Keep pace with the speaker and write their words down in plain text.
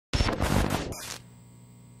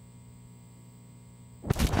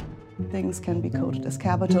things can be coded as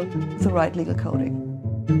capital with the right legal coding.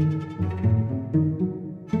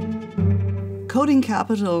 Coding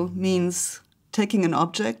capital means taking an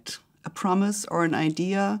object, a promise or an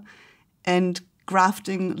idea, and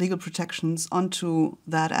grafting legal protections onto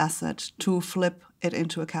that asset to flip it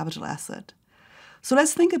into a capital asset. So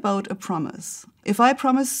let's think about a promise. If I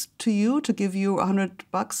promise to you to give you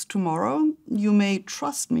 $100 tomorrow, you may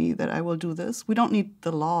trust me that I will do this. We don't need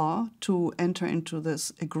the law to enter into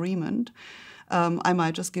this agreement. I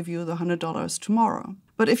might just give you the $100 tomorrow.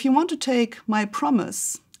 But if you want to take my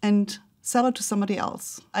promise and sell it to somebody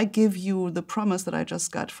else, I give you the promise that I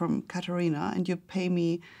just got from Katerina and you pay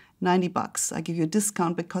me $90. I give you a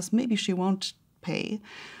discount because maybe she won't pay,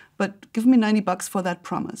 but give me $90 for that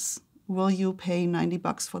promise. Will you pay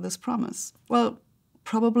 $90 for this promise? Well,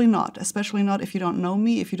 probably not, especially not if you don't know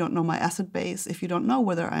me, if you don't know my asset base, if you don't know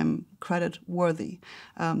whether I'm credit worthy.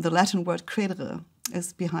 The Latin word credere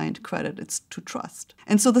is behind credit, it's to trust.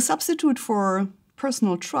 And so the substitute for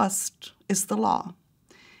personal trust is the law.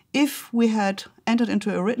 If we had entered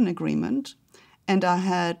into a written agreement and I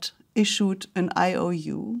had issued an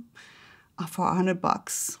IOU for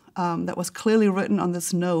 $100 that was clearly written on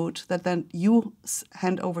this note that then you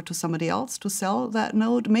hand over to somebody else to sell that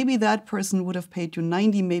note, maybe that person would have paid you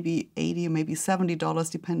 $90, maybe $80, maybe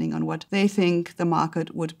 $70, depending on what they think the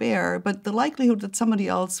market would bear. But the likelihood that somebody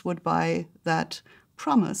else would buy that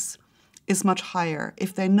promise is much higher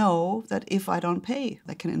if they know that if I don't pay,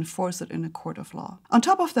 they can enforce it in a court of law. On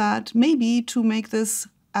top of that, maybe to make this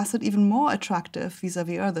asset even more attractive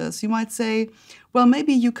vis-a-vis others, you might say, well,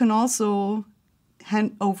 maybe you can also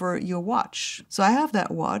hand over your watch. So I have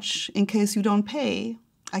that watch. In case you don't pay,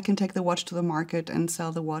 I can take the watch to the market and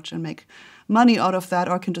sell the watch and make money out of that,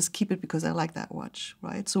 or I can just keep it because I like that watch,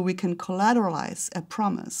 right? So we can collateralize a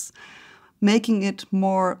promise, making it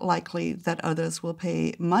more likely that others will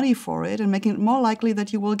pay money for it and making it more likely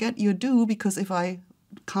that you will get your due, because if I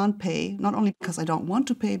can't pay, not only because I don't want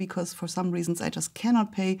to pay, because for some reasons I just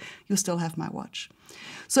cannot pay, you still have my watch.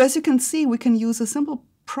 So as you can see, we can use a simple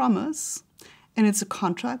promise, and it's a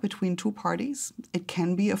contract between two parties. It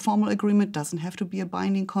can be a formal agreement, doesn't have to be a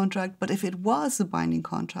binding contract, but if it was a binding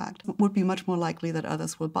contract, it would be much more likely that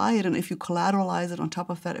others will buy it. And if you collateralize it on top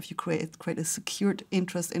of that, if you create a secured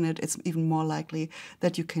interest in it, it's even more likely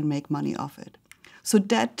that you can make money off it. So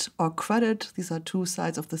debt or credit, these are two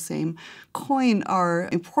sides of the same coin, are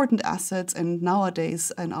important assets, and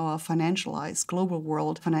nowadays in our financialized global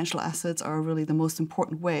world, financial assets are really the most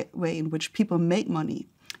important way in which people make money.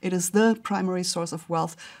 It is the primary source of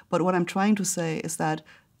wealth, but what I'm trying to say is that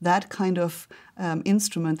that kind of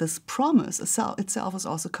instrument, this promise itself is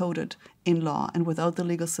also coded in law, and without the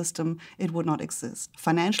legal system, it would not exist.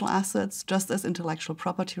 Financial assets, just as intellectual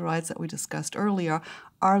property rights that we discussed earlier,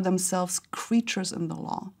 are themselves creatures in the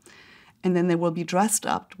law. And then they will be dressed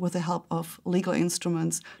up with the help of legal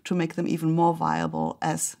instruments to make them even more viable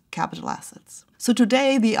as capital assets. So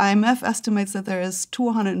today, the IMF estimates that there is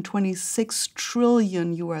 $226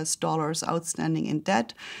 trillion outstanding in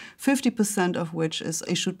debt, 50% of which is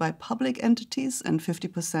issued by public entities and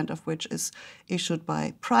 50% of which is issued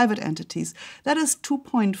by private entities. That is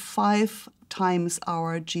 2.5 times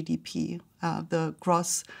our GDP, the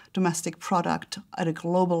gross domestic product at a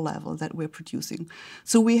global level that we're producing.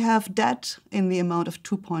 So we have debt in the amount of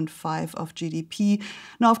 2.5 of GDP.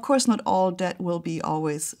 Now, of course, not all debt will be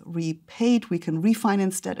always repaid. We can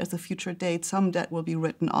refinance debt at a future date. Some debt will be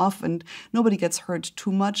written off, and nobody gets hurt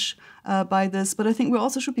too much by this. But I think we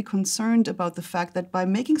also should be concerned about the fact that by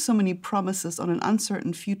making so many promises on an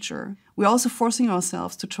uncertain future, we're also forcing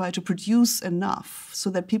ourselves to try to produce enough so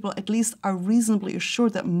that people at least are reasonably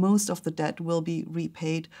assured that most of the debt will be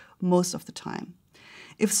repaid most of the time.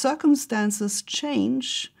 If circumstances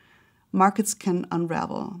change, markets can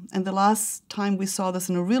unravel. And the last time we saw this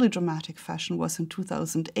in a really dramatic fashion was in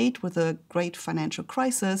 2008 with a great financial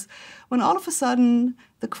crisis, when all of a sudden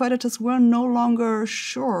the creditors were no longer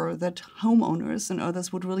sure that homeowners and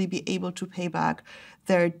others would really be able to pay back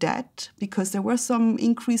their debt because there were some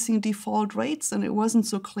increasing default rates and it wasn't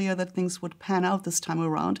so clear that things would pan out this time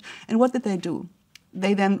around. And what did they do?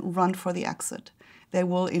 They then run for the exit. They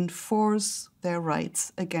will enforce their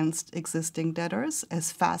rights against existing debtors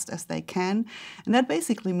as fast as they can. And that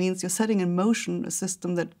basically means you're setting in motion a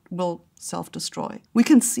system that will self-destroy. We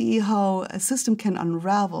can see how a system can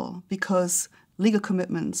unravel because legal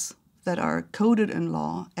commitments that are coded in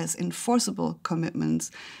law as enforceable commitments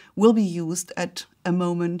will be used at a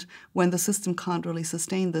moment when the system can't really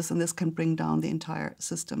sustain this, and this can bring down the entire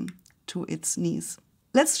system to its knees.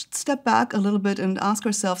 Let's step back a little bit and ask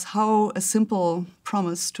ourselves how a simple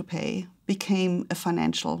promise to pay became a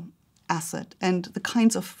financial asset and the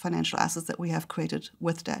kinds of financial assets that we have created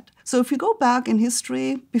with debt. So if you go back in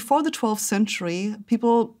history, before the 12th century,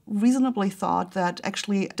 people reasonably thought that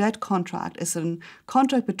actually a debt contract is a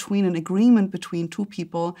contract between an agreement between two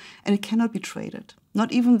people, and it cannot be traded.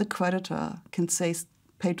 Not even the creditor can say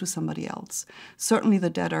pay to somebody else. Certainly the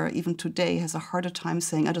debtor, even today, has a harder time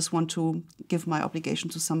saying, I just want to give my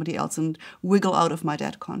obligation to somebody else and wiggle out of my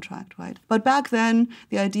debt contract, right? But back then,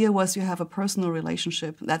 the idea was you have a personal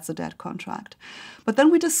relationship, that's a debt contract. But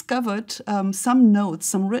then we discovered some notes,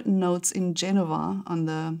 some written notes in Genoa on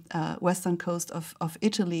the western coast of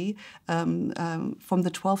Italy from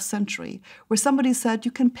the 12th century, where somebody said,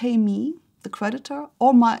 you can pay me, the creditor,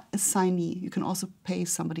 or my assignee. You can also pay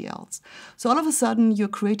somebody else. So all of a sudden, you're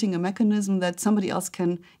creating a mechanism that somebody else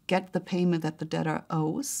can get the payment that the debtor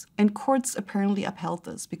owes. And courts apparently upheld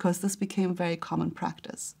this because this became very common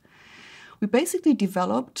practice. We basically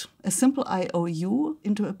developed a simple IOU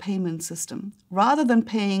into a payment system. Rather than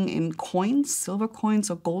paying in coins, silver coins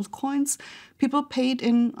or gold coins, people paid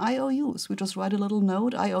in IOUs. We just write a little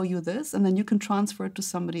note, I owe you this, and then you can transfer it to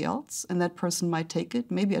somebody else, and that person might take it,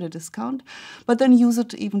 maybe at a discount, but then use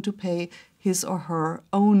it even to pay his or her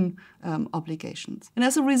own obligations. And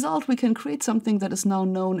as a result, we can create something that is now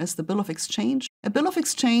known as the Bill of Exchange. A Bill of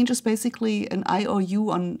Exchange is basically an IOU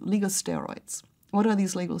on legal steroids. What are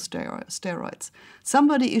these legal steroids?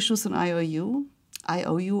 Somebody issues an IOU, I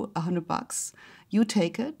owe you $100. You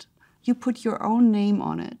take it, you put your own name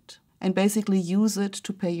on it, and basically use it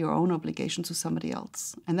to pay your own obligation to somebody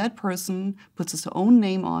else. And that person puts his own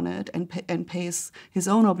name on it and pays his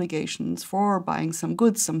own obligations for buying some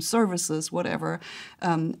goods, some services, whatever.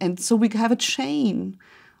 And so we have a chain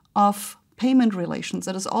of payment relations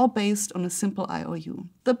that is all based on a simple IOU.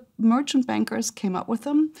 The merchant bankers came up with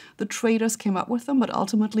them, the traders came up with them, but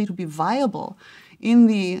ultimately to be viable in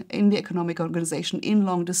the economic organization, in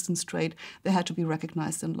long-distance trade, they had to be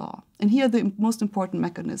recognized in law. And here the most important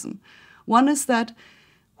mechanism. One is that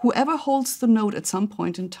whoever holds the note at some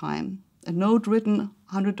point in time, a note written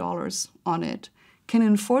 $100 on it, can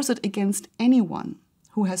enforce it against anyone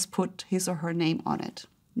who has put his or her name on it.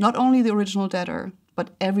 Not only the original debtor,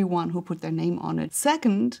 but everyone who put their name on it.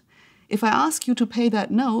 Second, if I ask you to pay that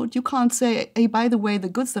note, you can't say, hey, by the way, the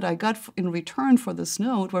goods that I got in return for this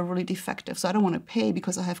note were really defective, so I don't want to pay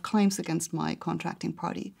because I have claims against my contracting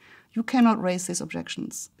party. You cannot raise these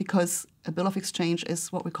objections because a bill of exchange is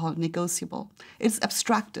what we call negotiable. It's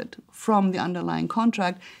abstracted from the underlying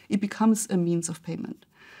contract. It becomes a means of payment.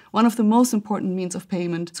 One of the most important means of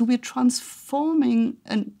payment. So we're transforming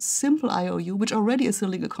a simple IOU, which already is a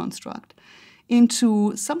legal construct,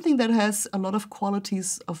 into something that has a lot of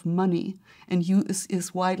qualities of money and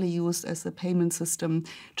is widely used as a payment system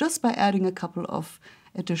just by adding a couple of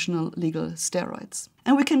additional legal steroids.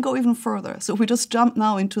 And we can go even further. So if we just jump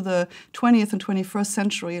now into the 20th and 21st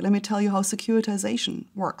century, let me tell you how securitization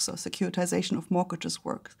works, or securitization of mortgages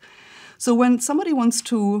works. So when somebody wants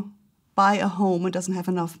to buy a home and doesn't have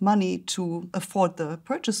enough money to afford the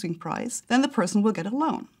purchasing price, then the person will get a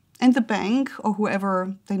loan. And the bank or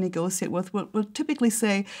whoever they negotiate with will typically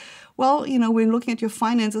say, well, you know, we're looking at your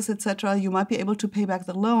finances, etc. You might be able to pay back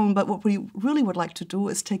the loan, but what we really would like to do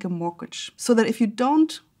is take a mortgage so that if you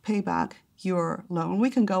don't pay back your loan,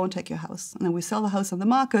 we can go and take your house. And then we sell the house on the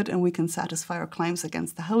market and we can satisfy our claims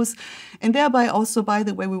against the house. And thereby also, by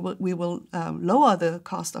the way, we will lower the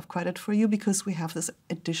cost of credit for you because we have this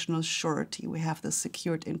additional surety. We have this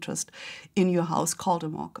secured interest in your house called a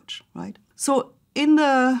mortgage, right? So in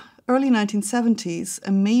the early 1970s,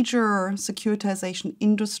 a major securitization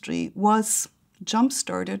industry was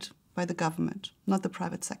jump-started by the government, not the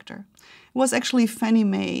private sector. It was actually Fannie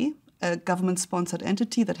Mae, a government-sponsored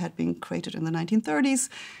entity that had been created in the 1930s,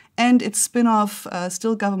 and its spin-off,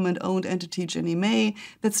 still government-owned entity, Ginnie Mae,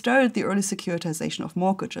 that started the early securitization of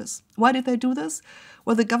mortgages. Why did they do this?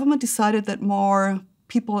 Well, the government decided that more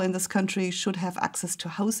people in this country should have access to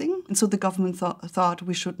housing. And so the government thought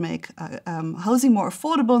we should make housing more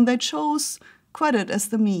affordable, and they chose credit as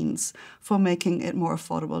the means for making it more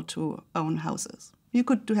affordable to own houses. You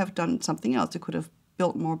could have done something else. You could have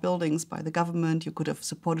built more buildings by the government. You could have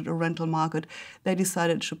supported a rental market. They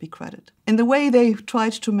decided it should be credit. And the way they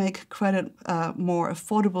tried to make credit more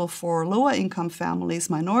affordable for lower income families,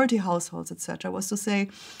 minority households, etc., was to say,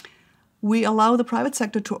 we allow the private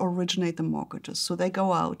sector to originate the mortgages. So they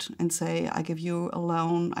go out and say, I give you a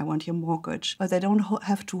loan, I want your mortgage. But they don't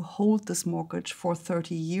have to hold this mortgage for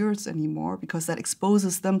 30 years anymore because that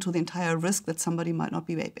exposes them to the entire risk that somebody might not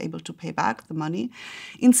be able to pay back the money.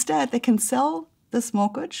 Instead, they can sell this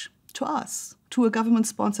mortgage to us, to a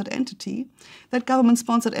government-sponsored entity. That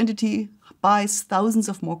government-sponsored entity buys thousands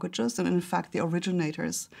of mortgages, and in fact, the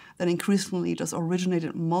originators that increasingly just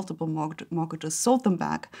originated multiple mortgages sold them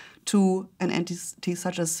back to an entity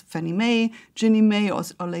such as Fannie Mae, Ginnie Mae, or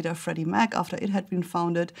later Freddie Mac after it had been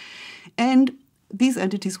founded. And these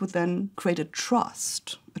entities would then create a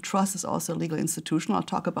trust. A trust is also a legal institution. I'll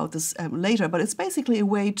talk about this later, but it's basically a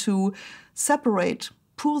way to separate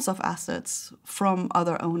pools of assets from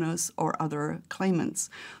other owners or other claimants.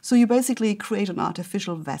 So you basically create an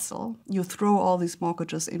artificial vessel. You throw all these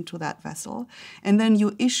mortgages into that vessel, and then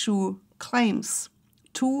you issue claims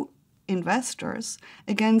to investors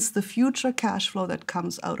against the future cash flow that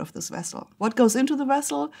comes out of this vessel. What goes into the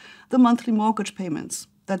vessel? The monthly mortgage payments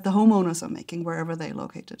that the homeowners are making wherever they're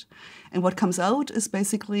located. And what comes out is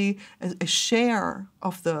basically a share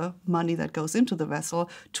of the money that goes into the vessel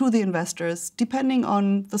to the investors, depending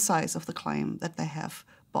on the size of the claim that they have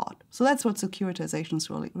bought. So that's what securitization is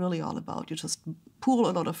really all about. You just pool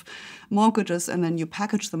a lot of mortgages and then you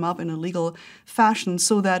package them up in a legal fashion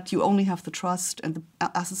so that you only have the trust and the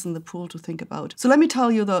assets in the pool to think about. So let me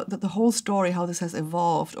tell you the whole story, how this has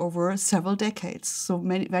evolved over several decades. So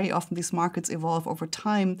very often these markets evolve over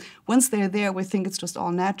time. Once they're there, we think it's just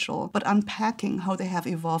all natural. But unpacking how they have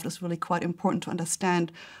evolved is really quite important to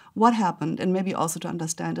understand what happened, and maybe also to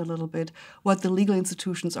understand a little bit what the legal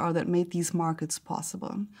institutions are that made these markets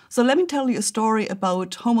possible. So let me tell you a story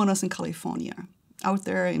about homeowners in California. Out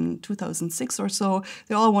there in 2006 or so,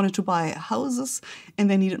 they all wanted to buy houses, and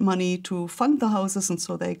they needed money to fund the houses, and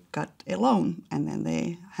so they got a loan, and then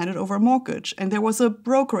they handed over a mortgage. And there was a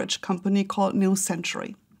brokerage company called New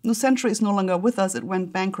Century. New Century is no longer with us. It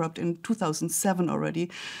went bankrupt in 2007 already,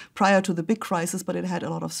 prior to the big crisis, but it had a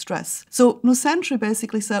lot of stress. So New Century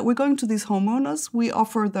basically said, we're going to these homeowners, we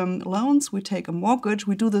offer them loans, we take a mortgage,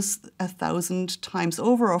 we do this 1,000 times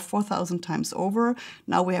over or 4,000 times over.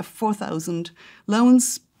 Now we have 4,000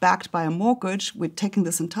 loans backed by a mortgage. We're taking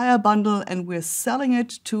this entire bundle and we're selling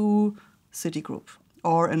it to Citigroup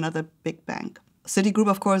or another big bank. Citigroup,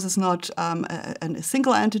 of course, is not a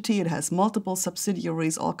single entity. It has multiple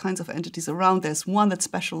subsidiaries, all kinds of entities around. There's one that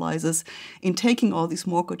specializes in taking all these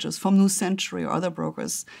mortgages from New Century or other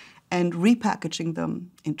brokers and repackaging them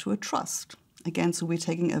into a trust. Again, so we're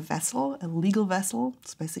taking a vessel, a legal vessel.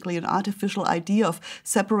 It's basically an artificial idea of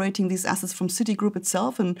separating these assets from Citigroup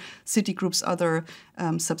itself and Citigroup's other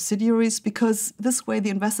subsidiaries, because this way the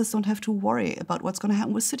investors don't have to worry about what's going to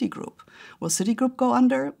happen with Citigroup. Will Citigroup go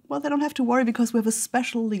under? Well, they don't have to worry because we have a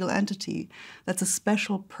special legal entity that's a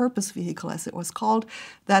special purpose vehicle, as it was called.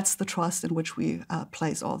 That's the trust in which we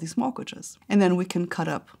place all these mortgages. And then we can cut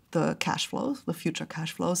up the cash flows, the future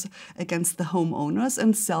cash flows, against the homeowners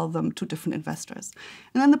and sell them to different investors.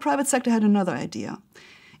 And then the private sector had another idea.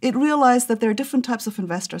 It realized that there are different types of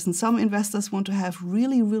investors, and some investors want to have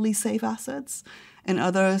really, really safe assets, and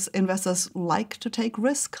investors like to take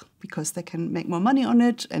risk because they can make more money on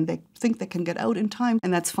it and they think they can get out in time,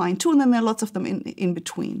 and that's fine too. And then there are lots of them in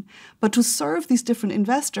between. But to serve these different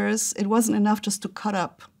investors, it wasn't enough just to cut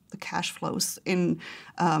up the cash flows in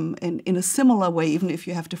a similar way, even if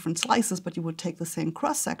you have different slices, but you would take the same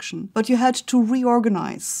cross-section. But you had to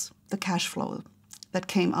reorganize the cash flow that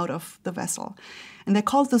came out of the vessel. And they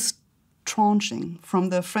called this tranching, from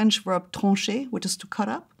the French verb trancher, which is to cut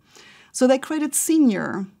up. So they created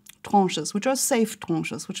senior tranches, which are safe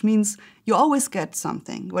tranches, which means you always get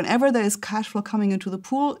something. Whenever there is cash flow coming into the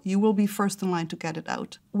pool, you will be first in line to get it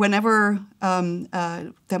out. Whenever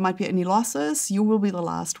there might be any losses, you will be the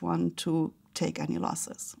last one to take any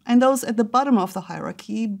losses. And those at the bottom of the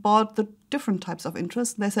hierarchy bought the different types of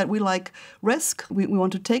interest. They said, we like risk, we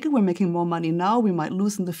want to take it, we're making more money now, we might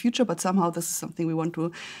lose in the future, but somehow this is something we want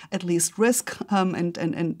to at least risk and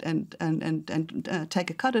take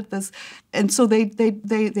a cut at this. And so they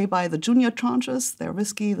buy the junior tranches, they're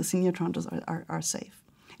risky, the senior tranches are safe.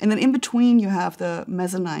 And then in between, you have the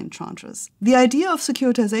mezzanine tranches. The idea of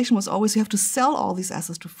securitization was always you have to sell all these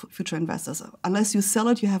assets to future investors. Unless you sell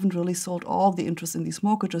it, you haven't really sold all the interest in these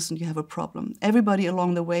mortgages, and you have a problem. Everybody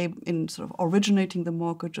along the way in sort of originating the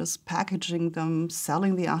mortgages, packaging them,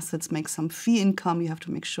 selling the assets, makes some fee income. You have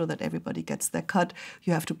to make sure that everybody gets their cut.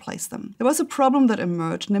 You have to place them. There was a problem that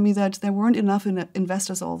emerged, namely that there weren't enough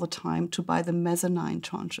investors all the time to buy the mezzanine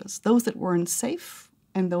tranches. Those that weren't safe,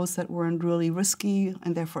 and those that weren't really risky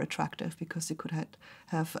and therefore attractive because you could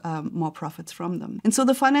have more profits from them. And so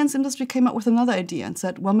the finance industry came up with another idea and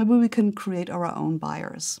said, well, maybe we can create our own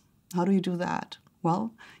buyers. How do you do that?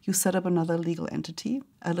 Well, you set up another legal entity,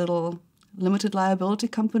 a little limited liability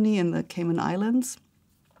company in the Cayman Islands.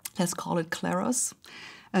 Let's call it Claros.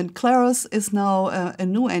 And Claros is now a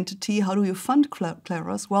new entity. How do you fund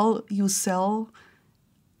Claros? Well, you sell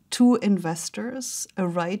to investors a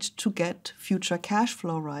right to get future cash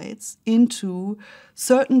flow rights into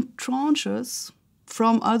certain tranches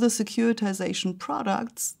from other securitization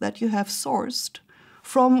products that you have sourced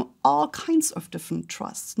from all kinds of different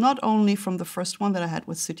trusts, not only from the first one that I had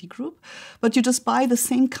with Citigroup, but you just buy the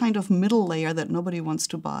same kind of middle layer that nobody wants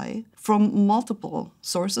to buy from multiple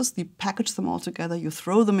sources. You package them all together, you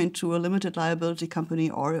throw them into a limited liability company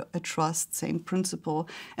or a trust, same principle,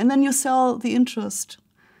 and then you sell the interest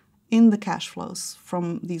in the cash flows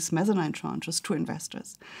from these mezzanine tranches to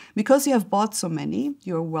investors. Because you have bought so many,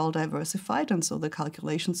 you're well diversified, and so the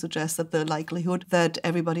calculation suggests that the likelihood that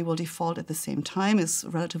everybody will default at the same time is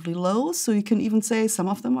relatively low. So you can even say some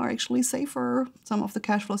of them are actually safer, some of the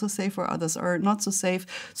cash flows are safer, others are not so safe.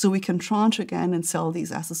 So we can tranche again and sell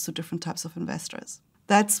these assets to different types of investors.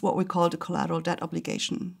 That's what we call the collateral debt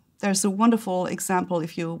obligation. There's a wonderful example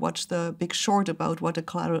if you watch The Big Short about what a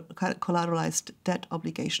collateralized debt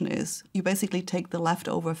obligation is. You basically take the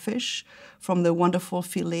leftover fish from the wonderful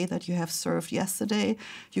fillet that you have served yesterday,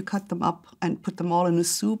 you cut them up and put them all in a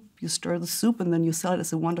soup, you stir the soup, and then you sell it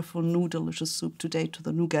as a wonderful new delicious soup today to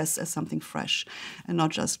the new guests as something fresh and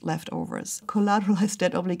not just leftovers. Collateralized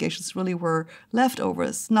debt obligations really were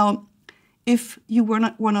leftovers. Now, if you were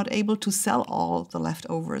not able to sell all the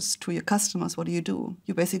leftovers to your customers, what do?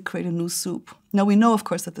 You basically create a new soup. Now we know, of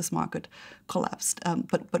course, that this market collapsed,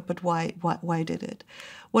 but why did it?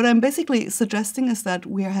 What I'm basically suggesting is that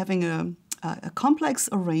we are having a complex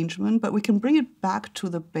arrangement, but we can bring it back to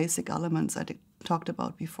the basic elements I talked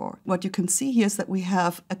about before. What you can see here is that we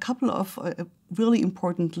have a couple of really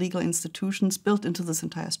important legal institutions built into this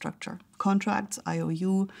entire structure. Contracts,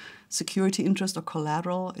 IOU, security interest or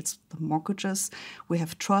collateral, it's the mortgages. We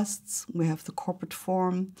have trusts, we have the corporate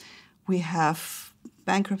form, we have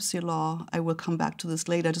bankruptcy law. I will come back to this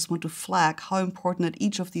later. I just want to flag how important at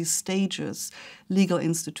each of these stages legal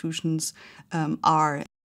institutions are.